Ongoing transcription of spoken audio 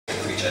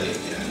Let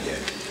me get out there.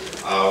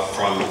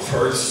 From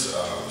First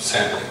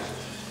Samuel,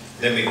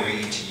 let me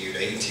read to you the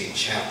 18th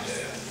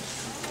chapter,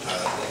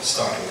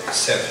 starting with the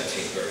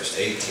 17th verse,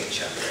 the 18th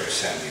chapter, 1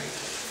 Samuel.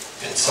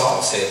 And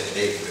Saul said to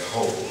David,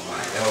 behold,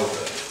 my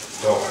elder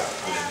daughter,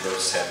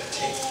 verse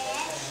 17,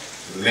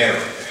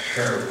 Mary,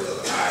 her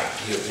will I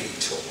give thee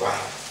to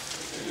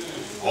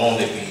wife.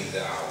 Only be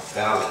thou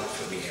valiant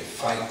for me and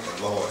fight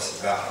the Lord's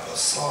battle. But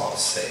Saul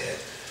said,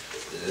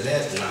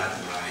 let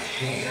not my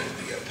hand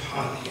be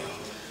upon him,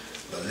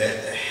 but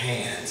let the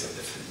hands of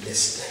the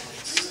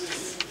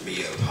Philistines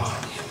be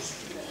upon him.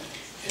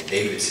 And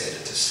David said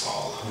unto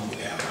Saul, who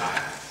am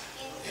I,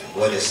 and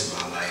what is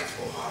my life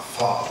or my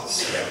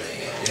father's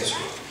family in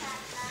Israel,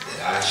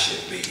 that I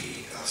should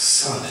be a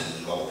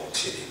son-in-law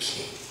to the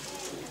king?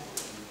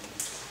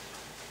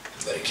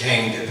 But it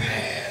came to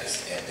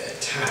pass at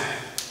that time,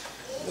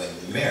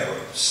 when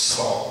Mary,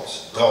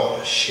 Saul's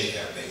daughter, should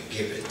have been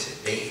given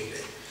to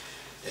David,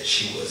 that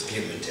she was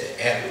given to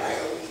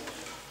Adriel,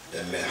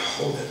 the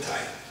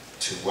Meholathite,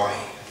 to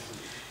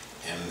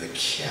wife, and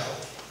Michal,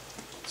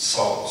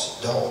 Saul's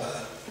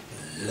daughter,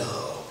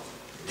 loved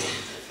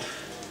David.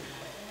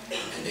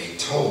 And they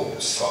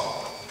told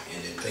Saul,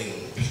 and the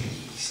thing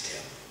pleased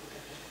him.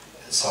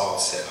 And Saul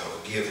said, I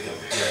will give him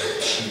her,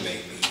 that she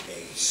may be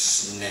a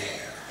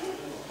snare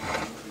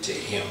to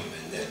him,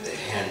 and that the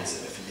hands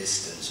of the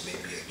Philistines may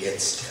be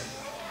against him.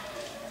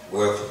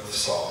 Wherefore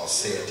Saul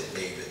said to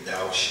David,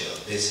 thou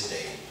shalt this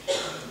day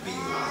be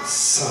my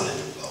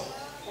son-in-law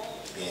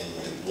in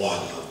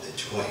one of the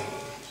twain.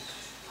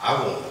 I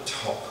want to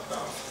talk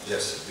about for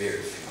just a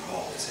very few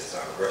moments as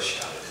I rush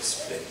out of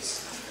this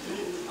place.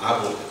 I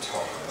want to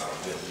talk about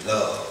when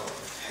love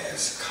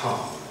has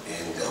come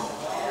and gone.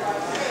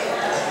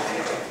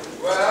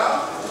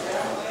 Well,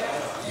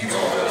 you've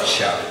already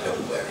shouted,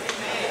 don't worry.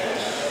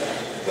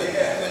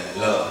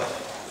 When love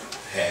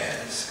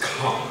has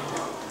come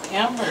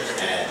and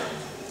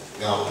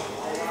gone.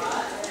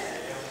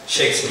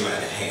 Shake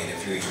somebody's hand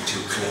if you're even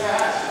too clean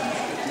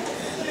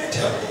and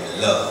tell them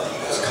when love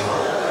has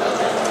come.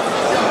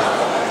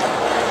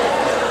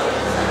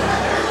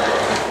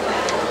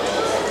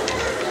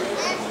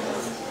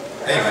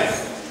 Amen.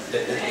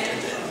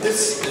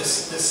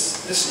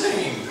 This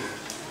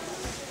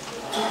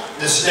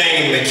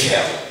name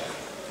Michal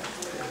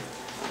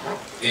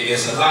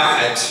is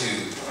allied to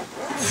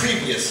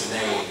previous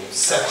names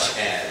such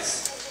as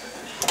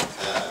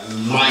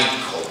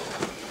Michael,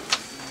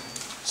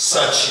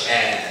 such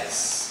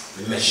as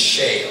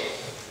Michelle,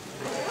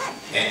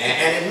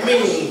 and it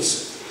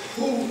means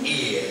who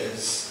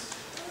is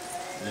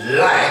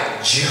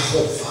like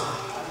Jehovah.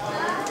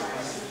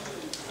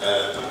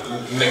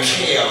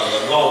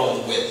 Michal,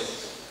 along with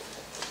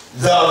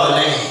the other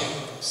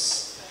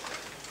names,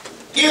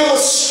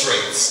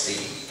 illustrates the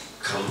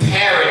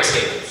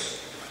comparative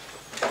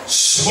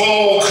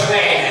small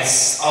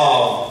class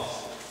of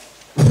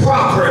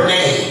proper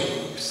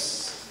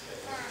names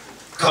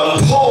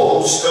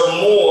composed of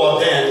more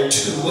than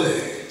two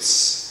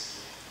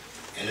words.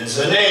 And it's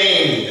a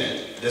name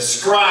that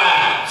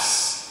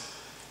describes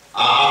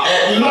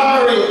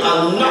admiring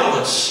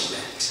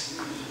acknowledgement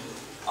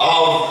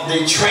of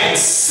the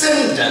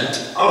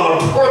transcendent,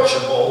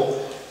 unapproachable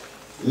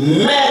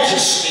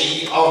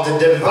majesty of the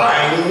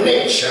divine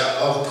nature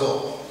of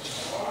God.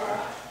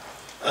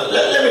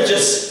 Let me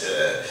just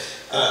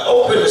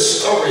open the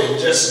story and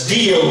just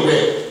deal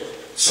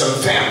with some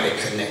family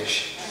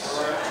connections.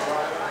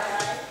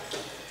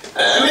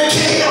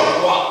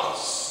 Michal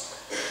was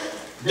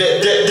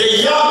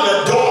the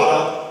younger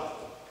daughter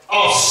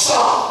of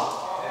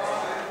Saul,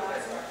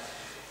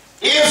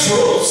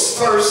 Israel's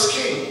first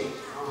king.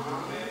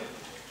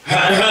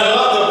 And her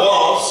mother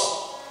was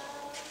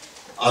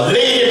a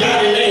lady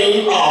by the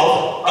name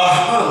of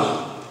Ahana.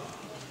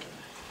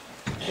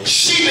 And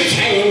she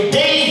became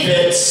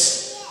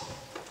David's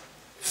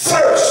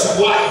first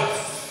wife.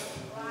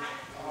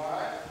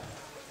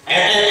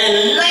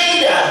 And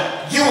later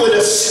you will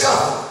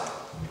discover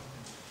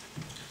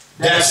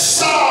that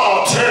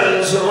Saul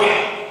turns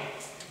around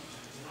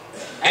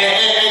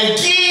and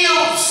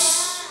gives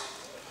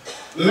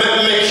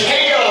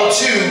Michal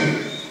to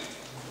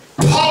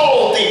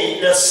Paul,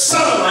 the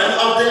son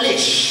of the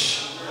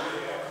Lish,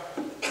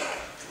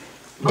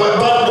 but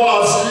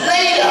was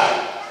later,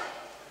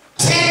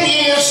 10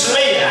 years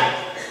later,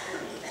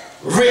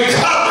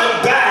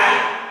 recovered by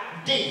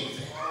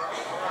David.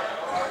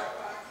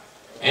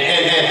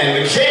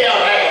 And Michal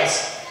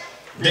asked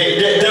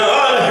the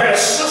honor her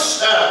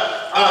sister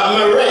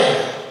Maria.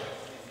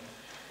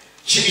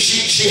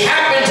 She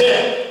happened to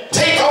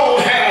take on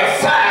her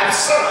 5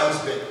 sons,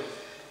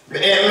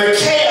 and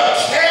Michal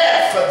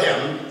cared for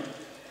them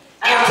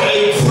after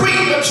a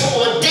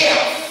premature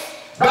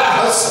death by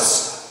her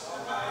sister.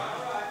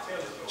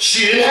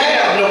 She didn't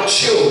have no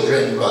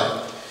children,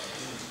 but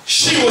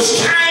she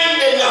was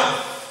kind enough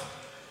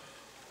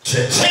to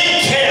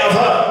take care of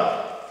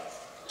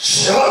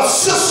her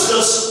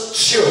sister's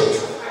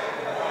children.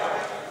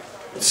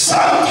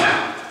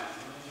 Sometimes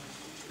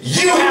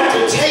you have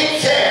to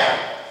take care of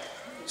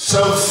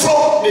some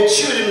folk that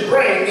you didn't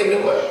bring in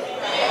the world.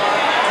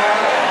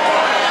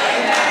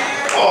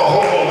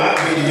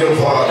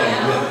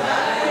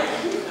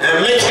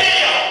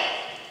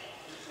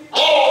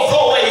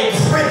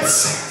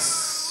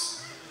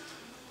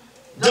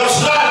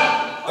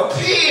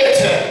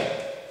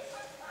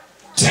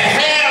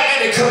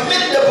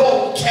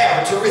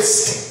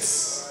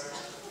 characteristics.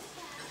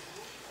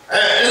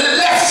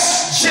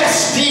 Let's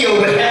just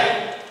deal with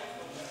that.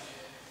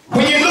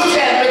 When you look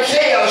at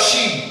Michal,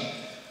 she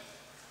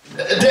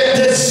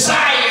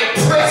desired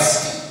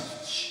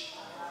prestige.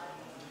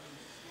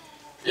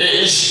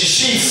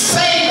 She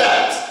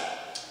favored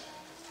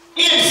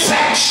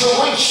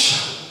infatuation.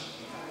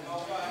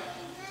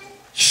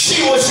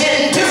 She was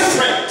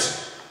indifferent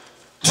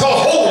to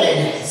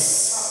holiness.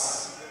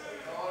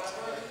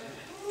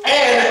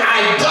 And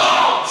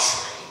idolatry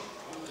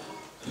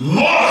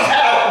marked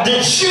out the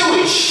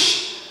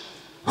Jewish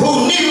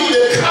who knew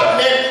the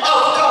covenant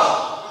of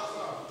God.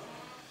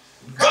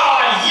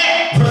 God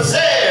yet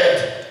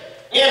preserved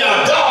in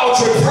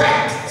idolatry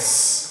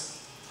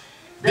practice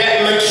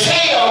that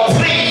Michal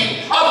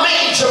played a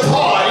major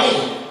part in.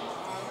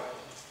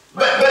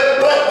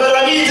 But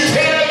I need to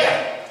tell you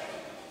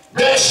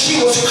that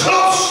she was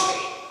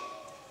closely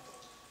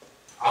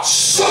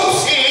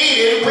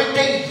associated with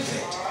David.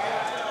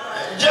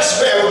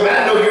 Just bear with me, I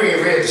know you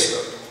ain't read this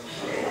stuff.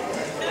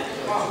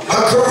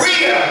 Her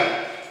career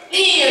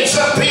ends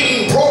up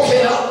being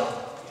broken up.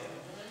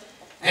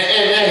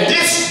 And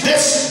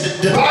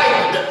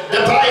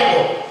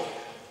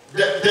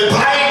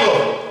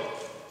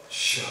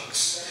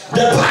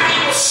the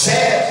Bible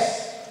says,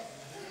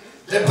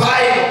 the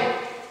Bible,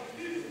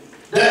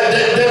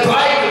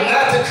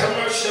 not the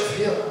commercial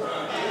film.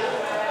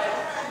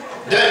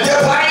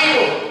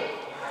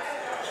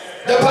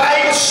 The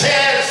Bible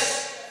says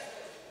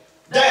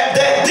that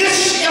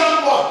this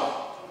young woman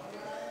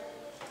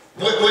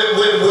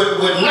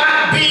would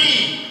not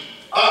be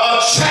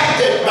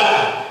attracted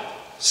by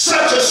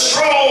such a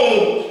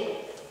strong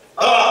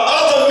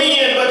other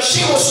men, but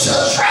she was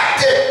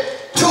attracted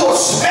to a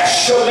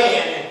special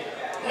man.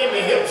 Let me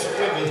help you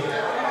with me.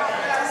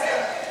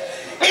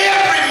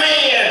 Every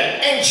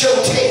man ain't your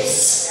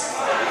taste.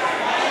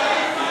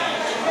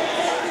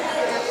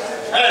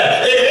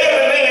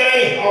 Every man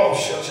ain't, oh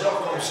shut y'all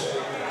gonna say.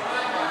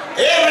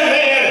 Every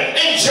man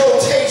ain't your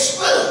taste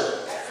bud.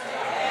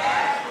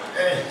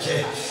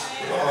 Okay,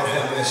 Lord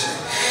have mercy.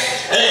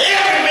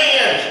 Every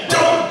man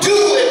don't do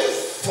it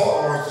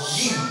for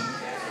you.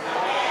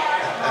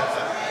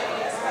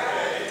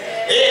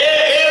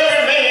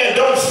 Every man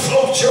don't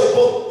float your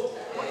boat.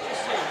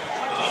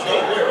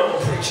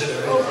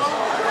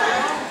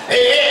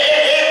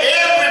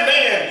 Every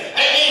man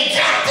ain't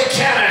got the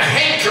kind of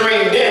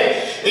hankering that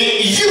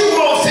you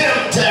want them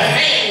to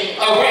hang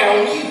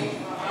around you.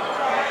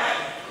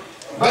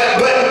 But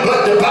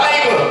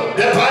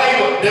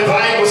the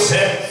Bible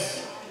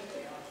says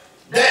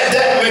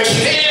that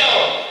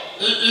Michal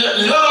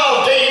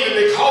loved David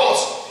because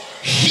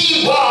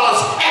he was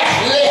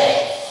athletic.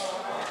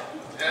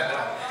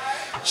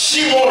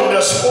 She wanted a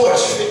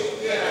sports fit.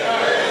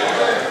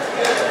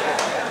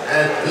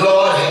 And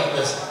Lord help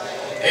us.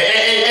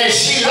 And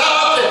she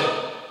loved him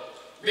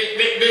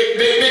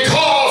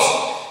because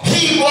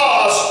he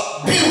was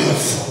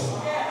beautiful.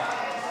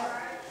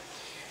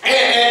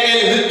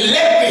 And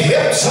let me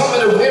help some of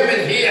the women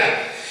here.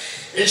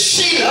 And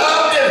she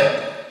loved him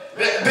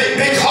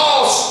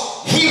because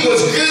he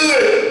was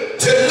good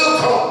to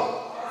look on.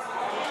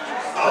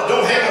 Oh,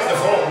 don't hang up the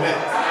phone, man.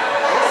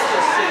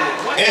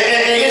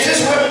 And it's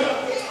just women.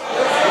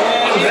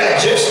 I'm glad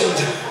just in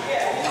time.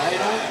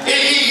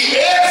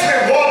 Every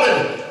woman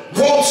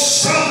wants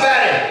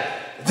somebody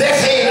that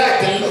they like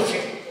to look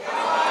at.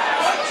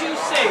 What you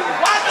say?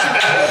 What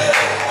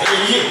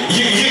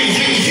you say?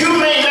 You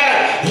may not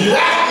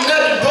like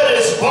nothing but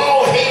his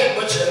bald head,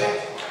 but you like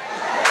it.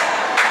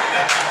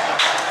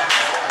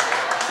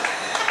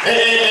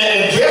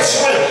 And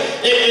guess what?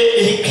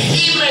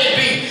 He may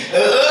be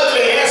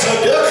ugly as a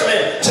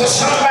duckling to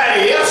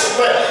somebody else,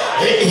 but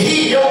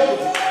he don't.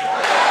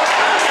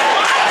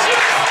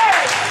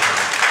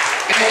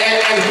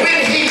 And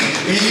when he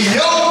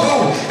yobu,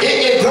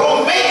 it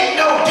don't make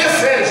no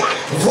difference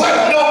what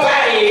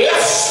nobody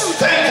else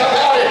think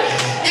about it.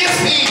 If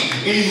he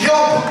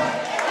yobu,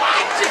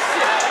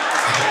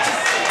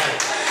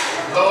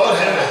 Lord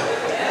have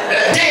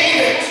mercy.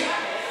 David,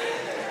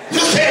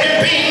 look at him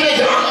being a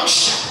young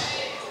child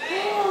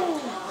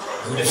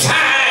who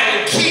defied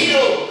and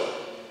killed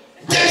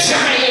the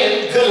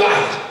giant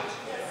Goliath,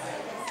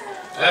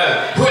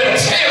 who had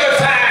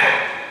terrified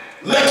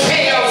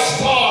Michal's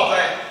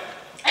father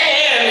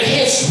and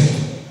his people.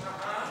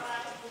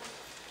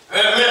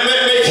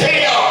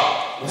 Michal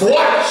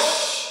watched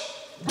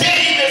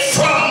David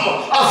from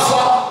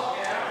afar.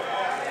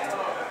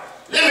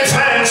 Let me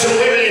find some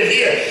women in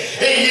here.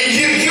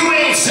 You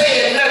ain't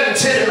saying nothing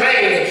to the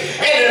man,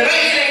 and the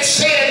man ain't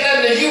saying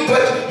nothing to you,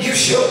 but you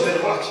sure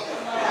been watching.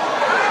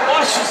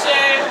 What you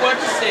saying? What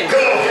you saying?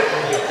 Come on.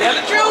 Tell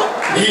the truth.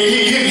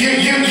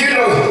 You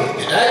know,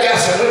 I got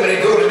some women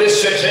that go to this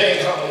church, they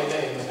ain't calling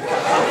their name.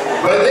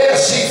 But they'll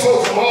see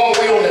folk from all the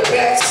way on the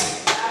back seat.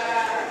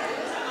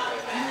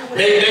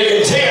 They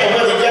can tell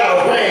whether he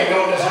got a ring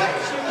on his hand.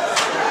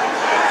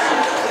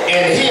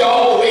 And he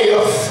all the way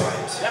up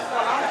front.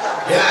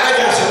 Yeah, I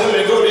got some women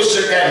that go to this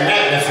church got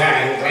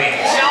magnifying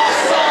glass.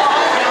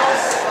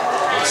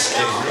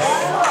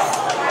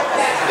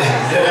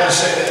 Did I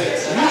say that?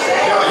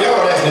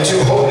 Y'all acting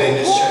too holy in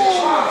this church.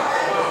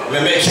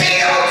 When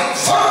Michal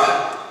fun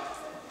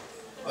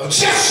of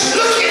just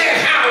looking at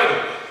how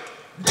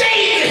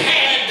David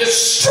had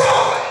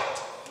destroyed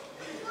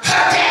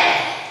her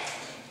dad.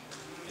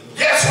 And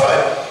guess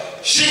what?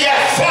 She got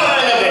fun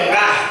of it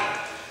by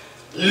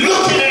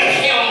looking at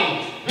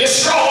him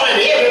destroying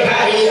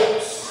everybody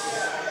else.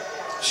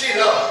 She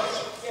loved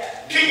him.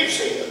 Can you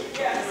see him?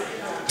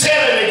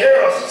 Telling the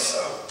girls he's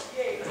so.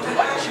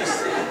 What you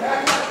say?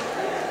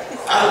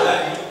 I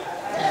like him.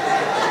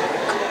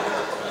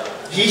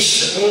 He's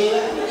so.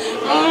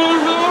 Come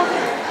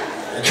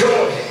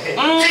on.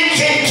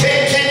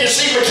 Can you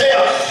see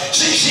Michal?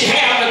 She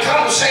had a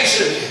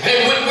conversation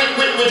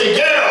with the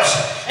girls,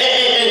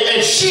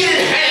 and she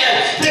didn't have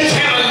the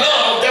kind of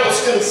love that was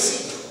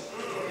concealed.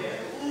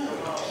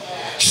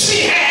 She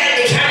had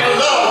the kind of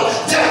love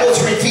that was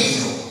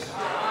revealed.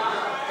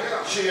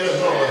 She is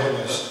Lord.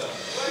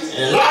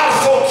 And a lot of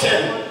folk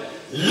can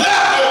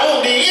love you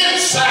on the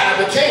inside,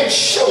 but can't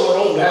show it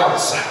on the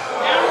outside.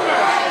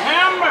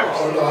 Hammer.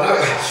 Oh Lord,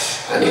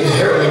 I need to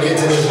hurry and get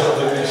to this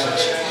other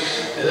message.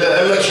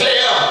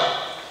 Michal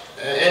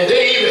and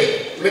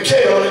David,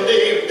 Michal and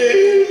David,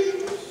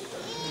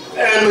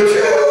 and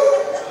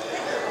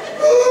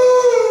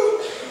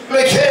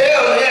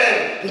Michal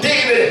and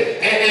David,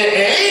 and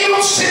ain't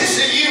no sense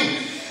of you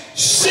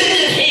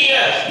sitting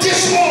here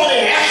this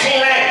morning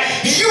acting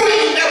like you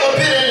ain't never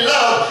been in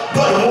love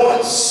but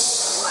once.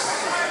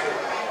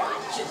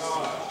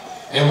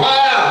 And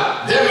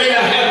while there may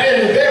not have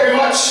been very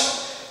much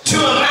to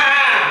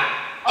admire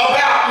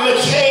about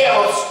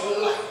Michal's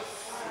life,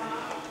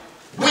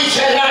 we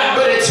cannot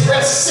but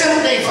express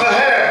sympathy for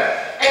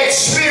her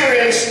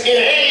experience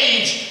in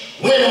age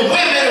when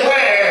women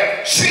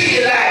were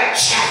treated like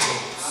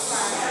chattels.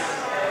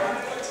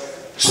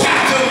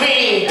 Chattel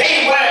mean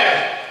they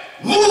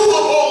were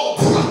movable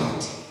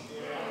property.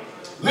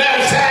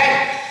 Matter of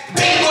fact,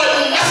 they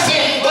were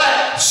nothing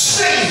but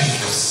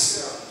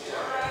slaves.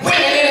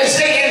 Women in this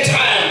day and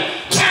time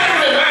kind of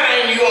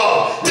remind you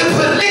of the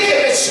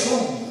polygamous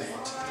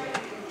movement,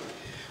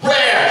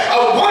 where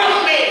a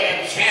one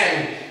man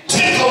can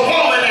take a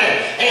woman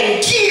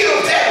and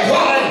give that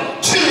woman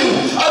to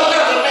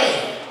another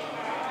man.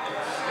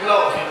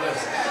 Lord,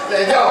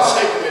 y'all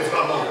stay with me for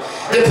a moment.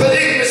 The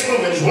polygamous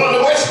movement is one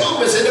of the worst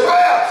movements in the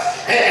world.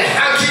 And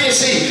how can you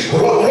see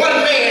one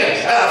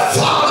man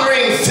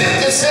fathering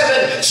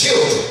 57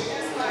 children?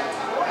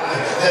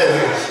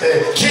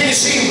 Can you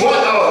see one?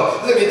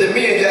 Oh, look at the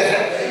men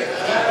that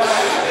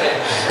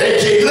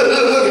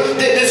look,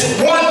 this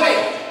one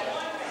man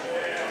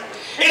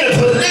in the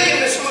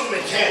polygamous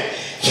movement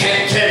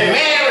can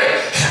marry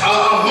a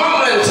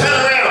mama and turn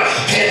around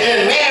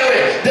and marry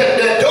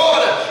the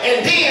daughter,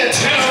 and then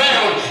turn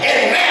around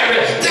and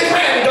marry the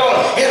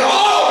granddaughter, and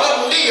all of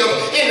them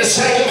live in the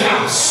same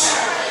house.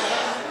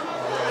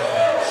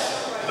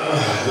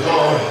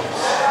 Lord,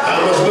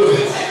 I must move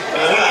it.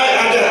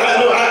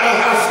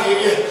 I feel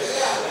you.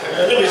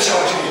 Let me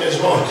talk to you this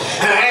morning.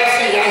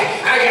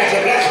 I got the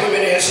black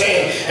women there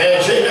saying,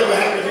 she never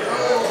happened to me.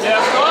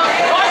 Yeah,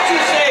 what you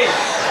say?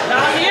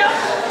 Not here?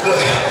 Look,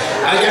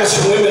 I got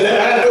some women that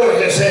I know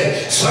that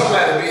say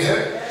somebody be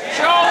hurt.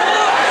 Sure.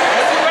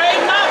 That's great.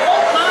 Not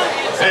both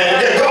times.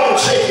 And they're going to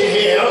shake your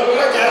head. I'm going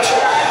to look at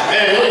you.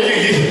 And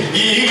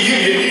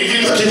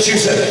you look at you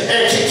and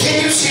say,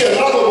 can you see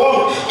another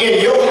woman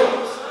in your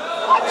house?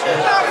 What you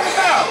talking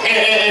about?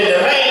 And the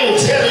man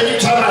telling you,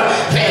 talking about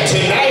that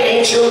tonight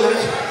ain't your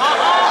night.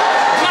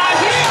 Not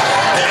here.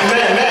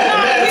 Matter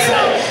of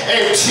fact,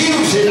 and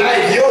Tuesday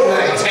night, your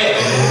night.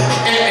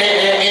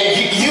 And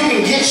you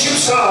can get you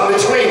some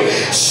between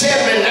 7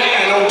 and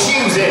 9 on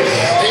Tuesday.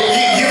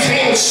 And you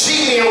can't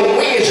see me on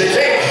Wednesday. You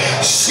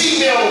can't see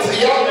me on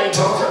y'all ain't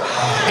talking.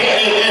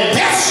 And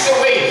that's the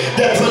way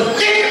the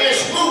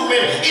polygamous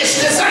movement is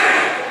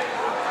designed.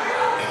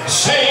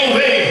 Same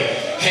way.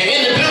 And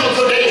in the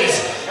biblical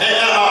days,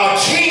 a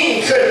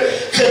king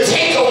could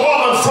take a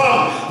woman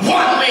from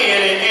one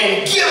man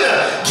and give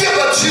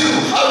her to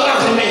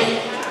another man.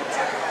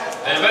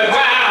 But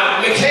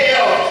while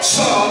Michal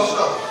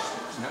saw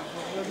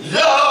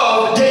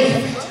love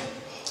David,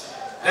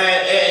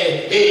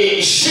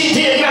 she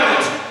did not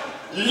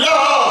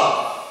love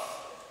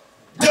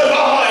the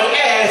Lord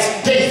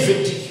as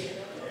David did.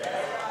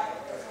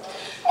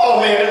 Oh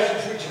man,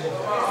 that's preaching.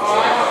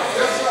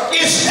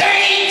 It's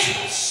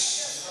dangerous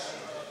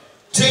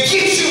to get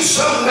you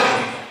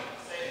somebody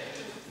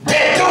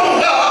that don't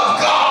love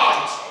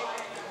God.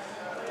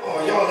 Oh,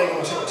 y'all ain't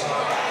gonna tell time.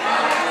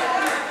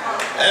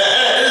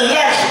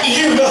 Like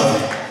you love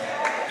him.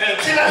 And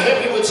can I help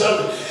you with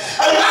something?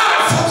 A lot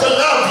of folk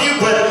love you,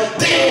 but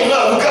they don't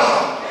love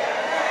God.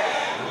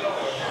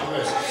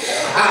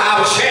 I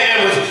was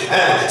sharing with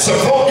some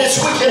folk this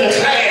week in the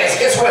class.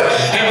 Guess what?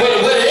 And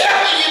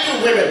whatever you do,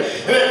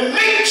 women,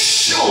 make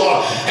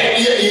sure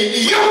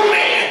your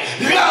man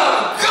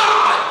love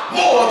God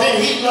more than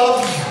he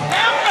loves you.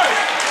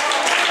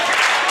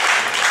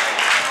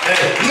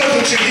 Look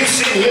at you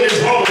sitting here this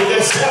morning with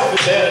that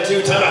selfish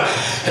attitude tonight.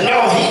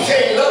 No, he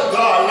can't love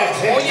God like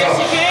that. Oh, yes,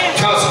 he can.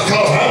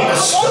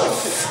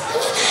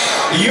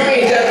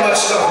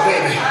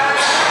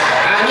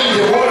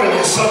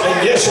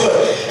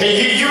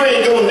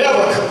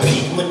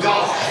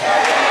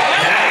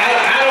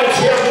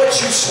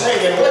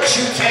 what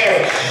you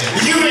carry.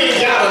 You ain't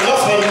got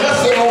enough of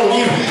nothing on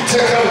you to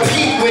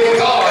compete with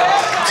God.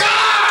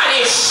 God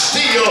is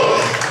still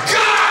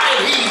God,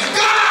 and He's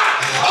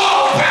God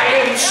all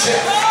by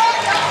Himself.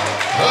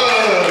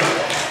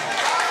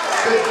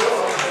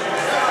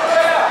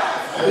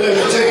 Let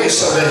me tell you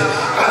something.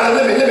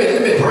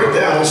 Let me break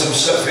down some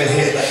stuff in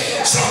here.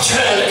 Stop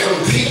trying to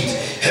compete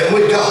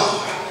with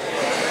God.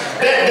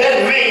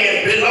 That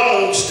man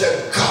belongs to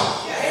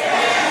God.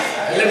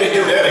 Let me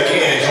do that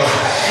again.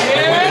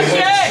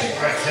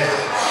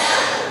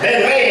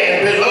 That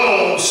man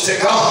belongs to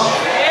God.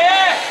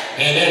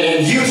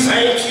 And you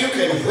think you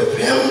can whip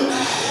him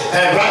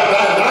by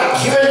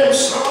not giving him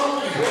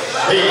some?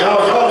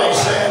 Y'all ain't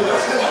saying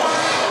nothing.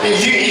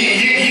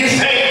 You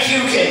think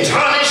you can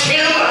tarnish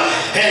him?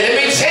 And let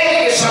me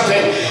tell you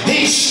something.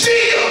 He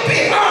still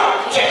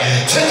belongs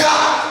to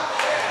God.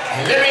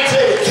 And let me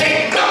tell you,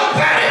 can't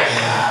nobody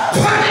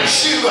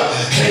punish you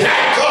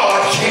like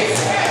God can.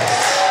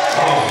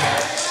 Oh,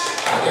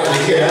 I gotta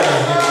get out of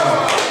here.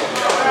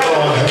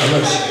 Lord have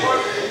mercy.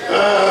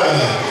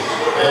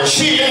 And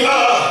she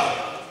loved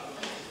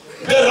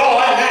the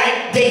Lord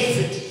like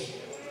David.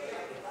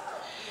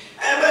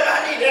 But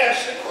I need to ask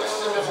you a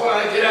question before I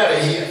get out of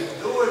here.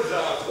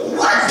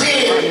 What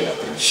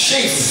did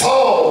she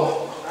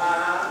fall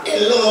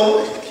in love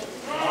with?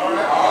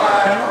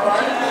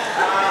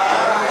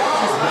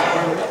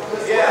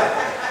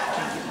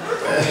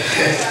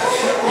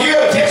 You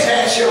ever just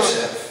ask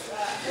yourself,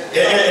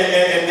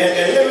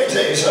 and let me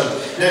tell you something,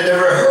 that the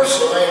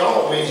rehearsal ain't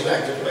always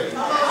like the play.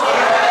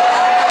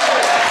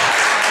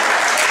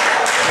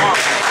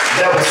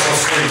 That was for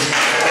free.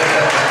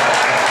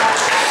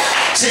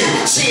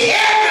 see,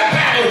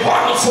 everybody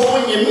wonderful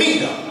when you meet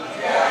them.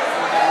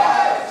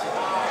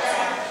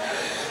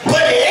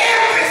 But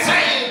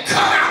everything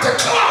come out the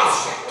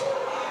closet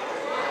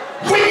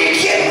when you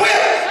get with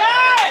it.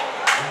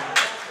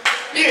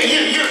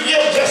 You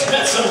just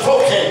met some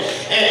folk and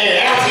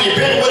after you've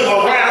been with them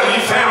a while,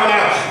 you found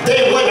out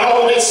they wasn't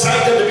all this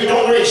psyched to be.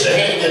 Don't raise your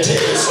hand and tell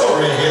the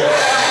story in here.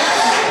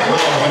 I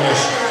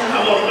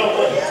want to know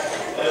what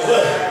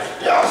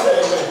y'all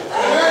say.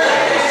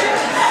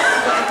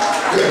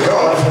 Good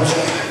God.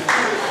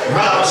 The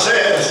Bible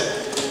says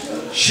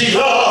she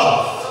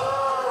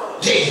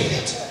loved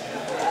David.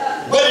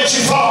 Where did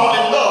you fall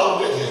in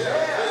love with him?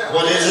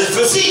 What is his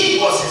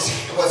physique?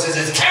 Was it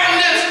his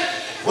countenance?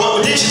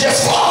 Well, did you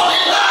just fall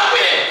in love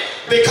with him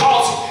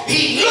because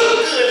he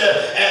looked good?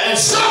 And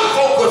some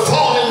folk would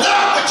fall in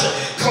love with you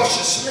because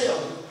you smell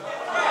him.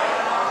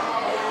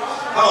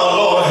 Oh,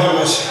 Lord have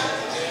mercy.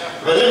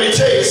 But let me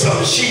tell you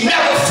something. She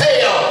never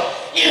fell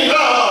in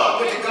love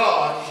with the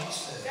God.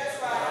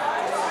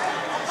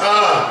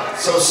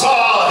 So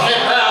Saul had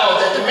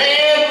vowed that the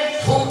man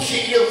who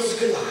kills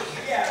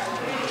Goliath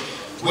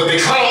will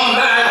become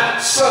my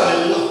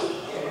son-in-law.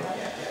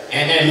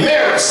 And then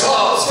Mary,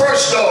 Saul's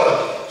first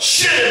daughter,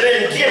 should have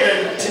been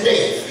given to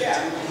David.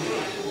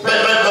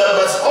 But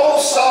old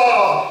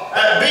Saul,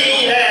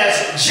 being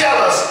as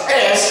jealous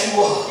as he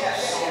was,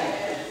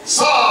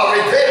 Saul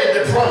regretted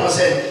the promise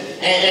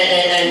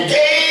and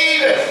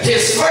gave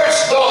his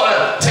first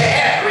daughter to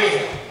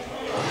Adriel.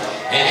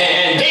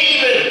 And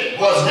David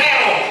was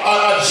now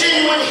a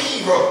genuine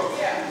hero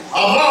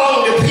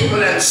among the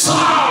people, and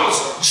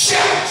Saul's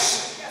jealous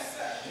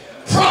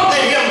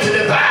prompted him to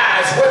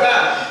devise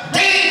whereby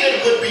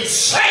David would be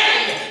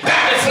slain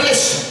by the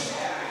Philistines.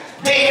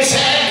 David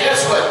said,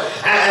 guess what?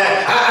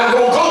 I'm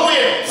going to go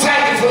in,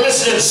 fight the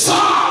Philistines.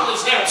 Saul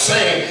is now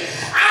saying,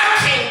 I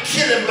can't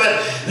kill him,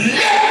 but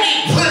let me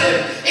put him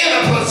in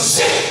a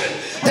position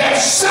that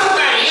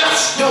somebody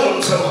else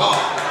doing some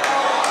harm.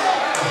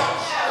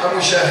 I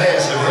wish I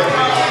had some help.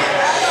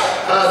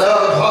 The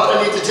other part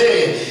I need to tell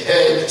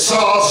you,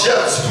 Saul's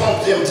jealous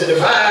prompted him to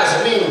devise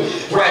a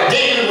means where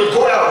David would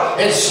go out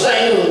and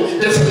slay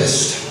the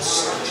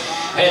Philistines.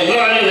 And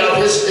learning of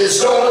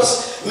his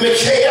daughter's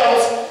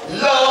Michal's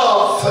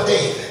love for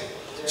David,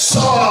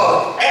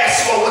 Saul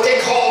asked for what they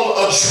call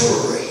a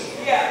jury.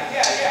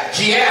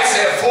 He asked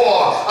there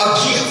for a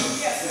gift,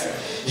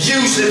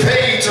 usually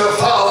paid to a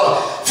father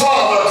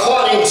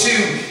according to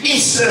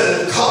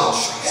Eastern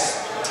cultures.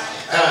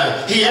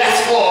 He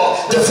asked for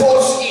the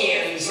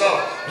foreskins of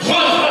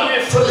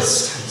 100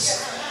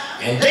 Philistines.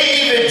 And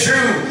David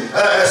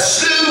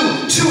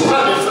slew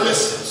 200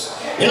 Philistines.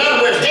 In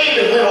other words,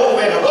 David went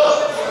over and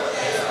above.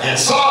 And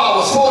Saul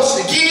was forced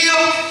to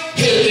give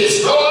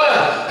his daughter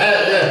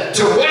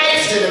to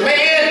wife to the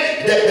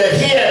man that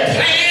he had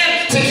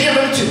planned to give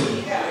him to.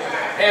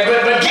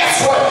 But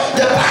guess what?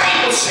 The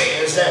Bible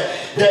says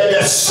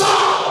that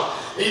Saul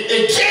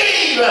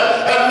gave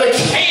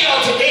Michal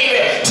to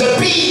David to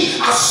be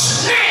a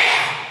snare.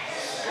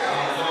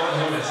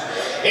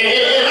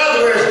 In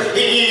other words,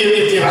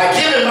 if I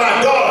give him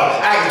my daughter,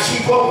 I can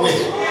keep up with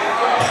it.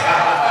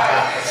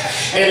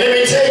 And let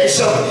me tell you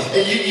something.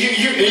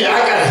 I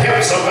gotta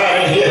help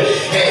somebody in here.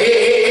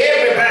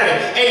 Everybody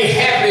ain't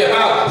happy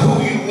about who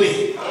you with.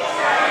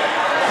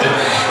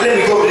 Let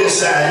me go to this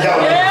side,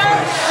 y'all.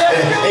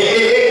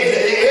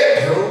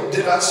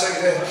 Did I say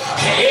that?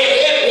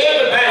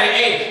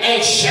 everybody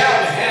ain't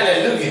shouting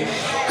hallelujah.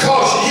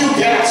 Because you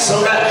got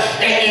somebody.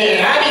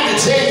 And I need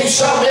to tell you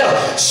something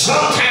else.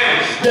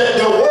 Sometimes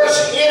the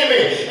worst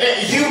enemy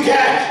you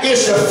got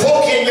is the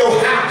folk in your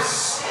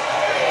house.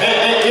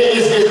 And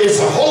it's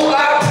a whole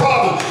lot of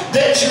problems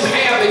that you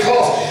have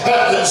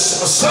because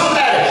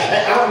somebody,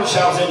 I wish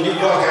I was in New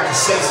York, I could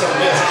say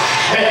something else.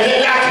 And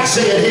then I can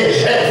say it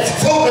here. And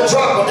folk will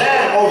drop a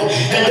dime on you.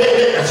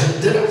 And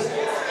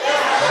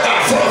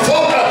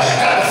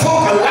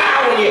folk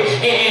allow you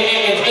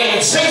and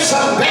say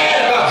something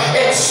bad about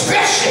it,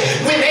 especially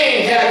when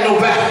they ain't got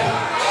nobody.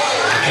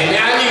 And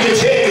I need to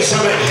tell you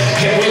something.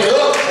 And when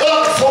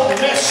other folk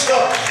messed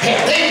up, and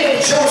they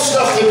want your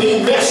stuff to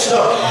be messed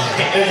up,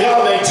 and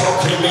y'all ain't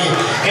talking to me.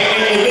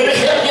 And let me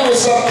help you with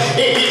something.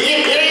 It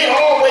ain't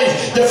always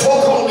the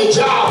folk on the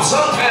job.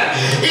 Sometimes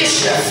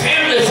it's your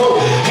family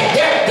folk. And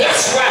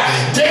that's why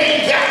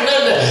they ain't got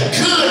nothing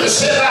good to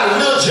say about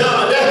Lil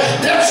John.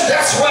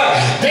 That's why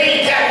they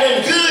ain't got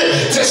nothing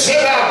good to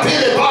say about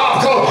Billy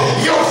Bob,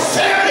 because your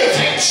family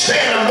can't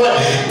stand them,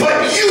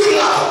 but you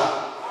love them.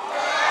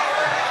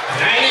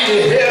 And I need to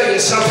tell you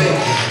something.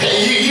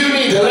 You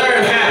need to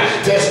learn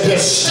how to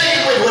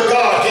stay with what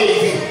God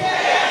gave you.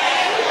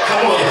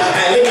 Come on,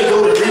 and let me go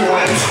to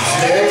rewind.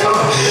 Come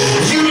on.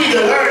 You need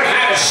to learn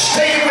how to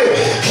stay with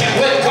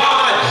what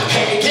God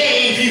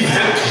gave you.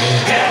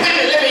 And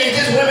women,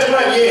 this women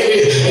right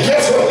here. And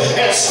guess what?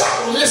 And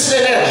stop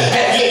listening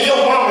and your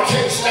mama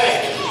can't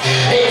stand it.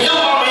 And your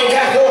mama ain't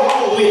got to go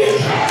home with it.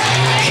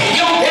 And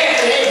your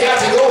dad ain't got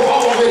to go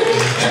home with it.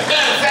 As a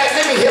matter of fact,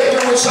 let me help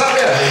you with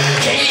something else.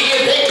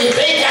 If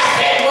they got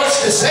that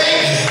much to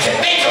say, can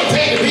make them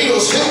pay the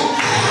bills too.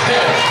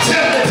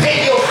 Tell them to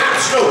pay your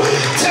house note.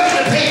 Tell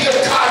them to pay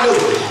your car note.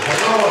 And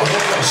Lord,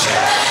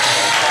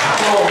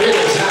 I'm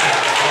already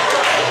tired.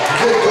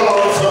 Good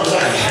God from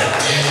Zion.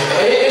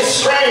 It's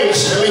strange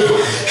to me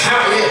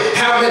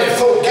how many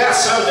folk got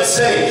something to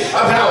say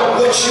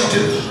about what you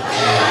do.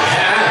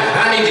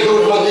 I need to go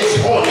to my next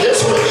point.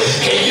 This one,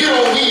 and you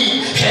don't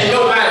need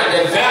nobody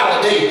to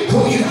validate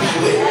who you be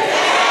with.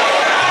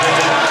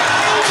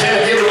 Can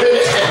I give a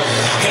minute?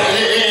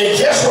 And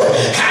guess what?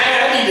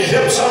 I need to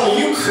help some of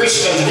you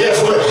Christians.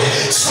 Guess what?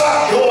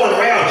 Stop going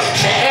around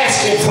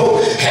asking folk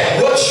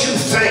what you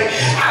think.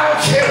 I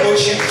don't care what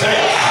you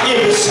think.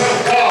 It was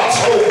something God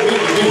told me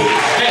to do.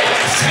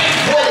 Think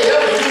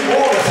whatever you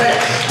want to think.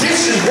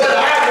 This is what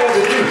I want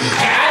to do.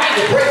 I need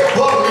to break a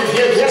bubble in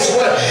here. Guess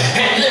what?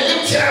 And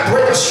can I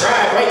break a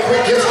stride right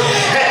quick?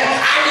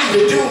 I need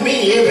to do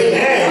me every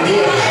now and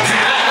then.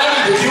 I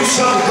need to do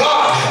something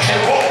God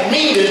want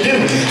me to do.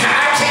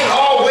 I can't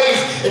always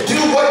do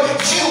what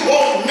you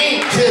want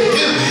me to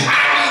do.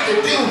 I need to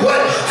do what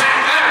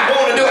I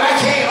want to do. I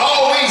can't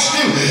always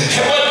do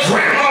what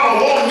grandma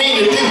want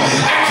me to do.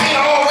 I can't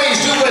always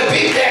do what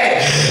Big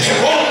Dad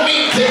want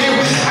me to do.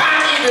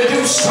 I need to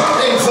do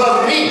something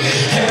for me.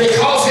 And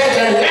because at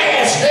the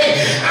last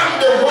day, I'm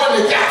the one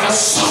that got to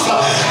suffer.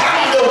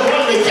 I'm the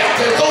one that got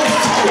to go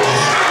through.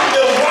 I'm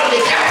the one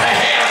that got to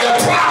have the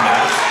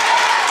problem.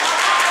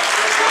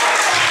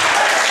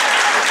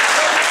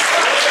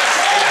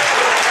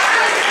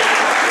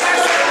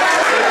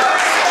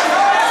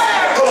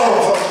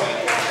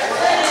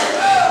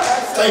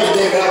 Thank you,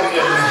 David. I'll be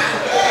there.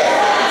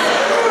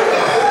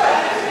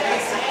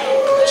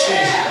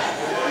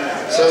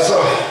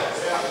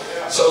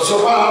 So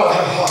while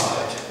her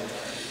heart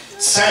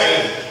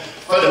sang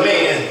for the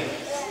man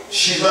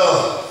she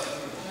loved,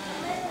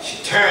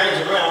 she turns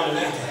around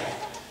and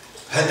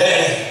her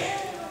dad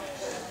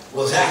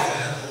was after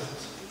her.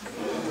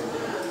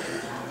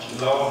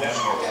 Lord have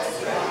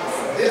mercy.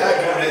 Did I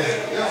go there?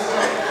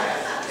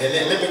 And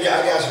then let me, I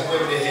got some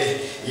women in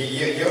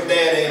here. Your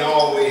dad ain't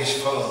always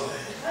fun.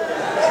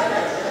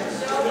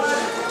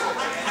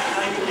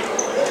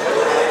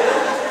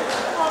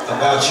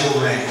 About your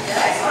man.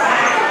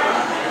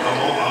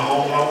 I'm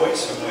on my way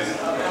somewhere.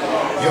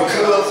 Your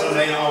cousins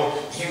ain't all,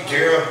 you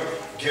girl,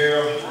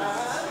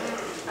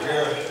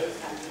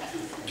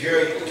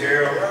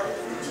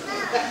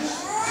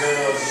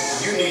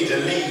 you need to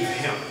leave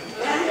him.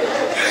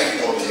 How you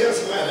gonna tell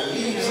somebody to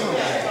leave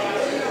somebody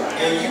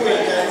and you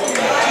ain't got no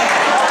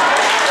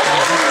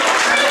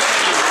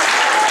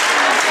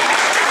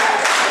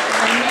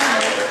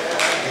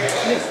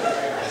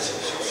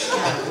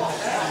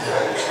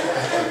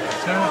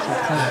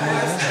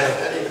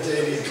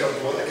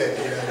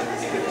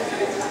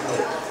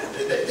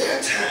there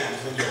are times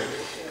when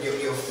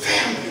your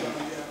family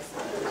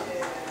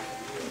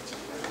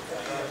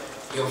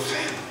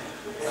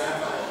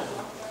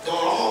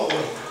don't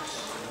always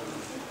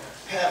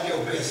have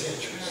your best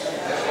interests.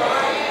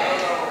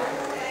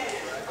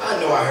 I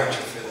know I hurt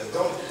your feelings.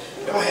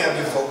 Don't have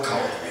your folk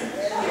calling me.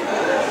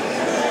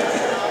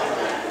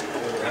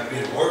 That'd be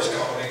the worst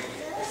call they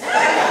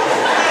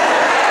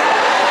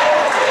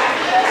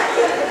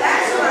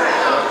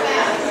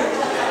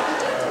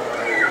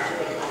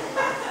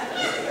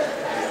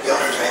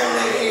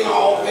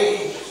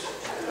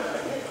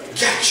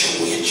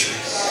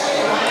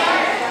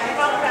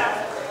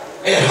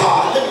at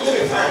heart. Let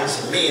me find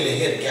some men in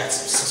here that got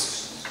some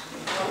sisters.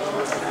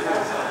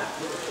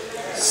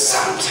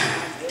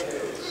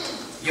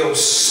 your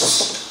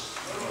sister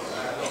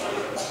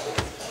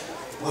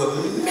will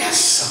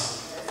mess up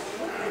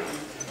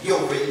your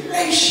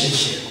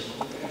relationship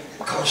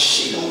because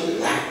she don't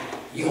like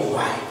your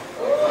wife.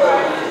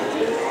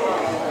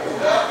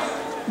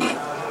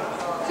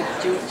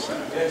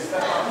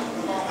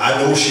 I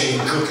know she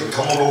ain't cooking.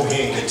 Come on over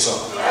here and get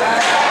some.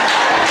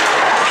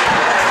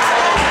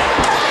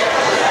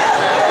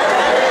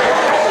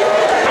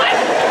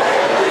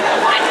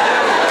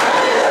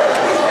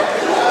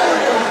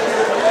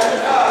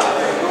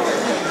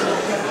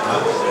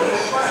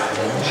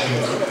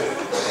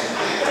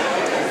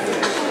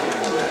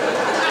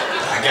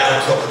 I got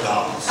a couple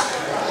dollars.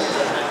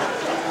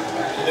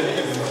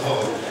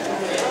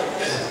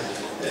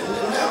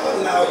 Never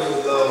allow your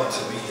love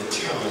to be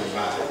determined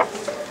by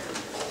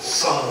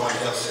someone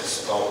else's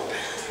thought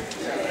pattern.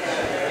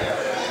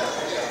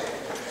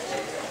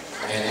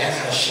 And as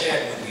I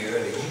shared with you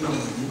earlier, you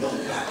need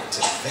nobody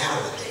to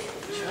validate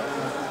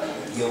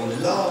your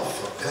love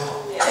for God,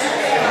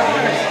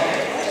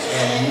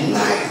 and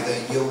neither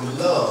your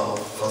love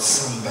for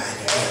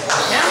somebody else.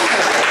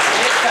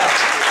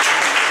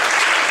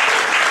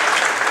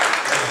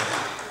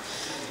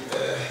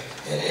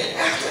 And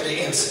after the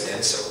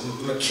incident, so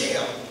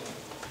Mikhail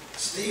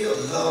still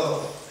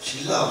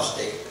loves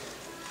David.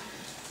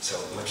 So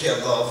Mikhail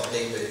loved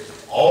David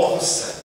all of a sudden.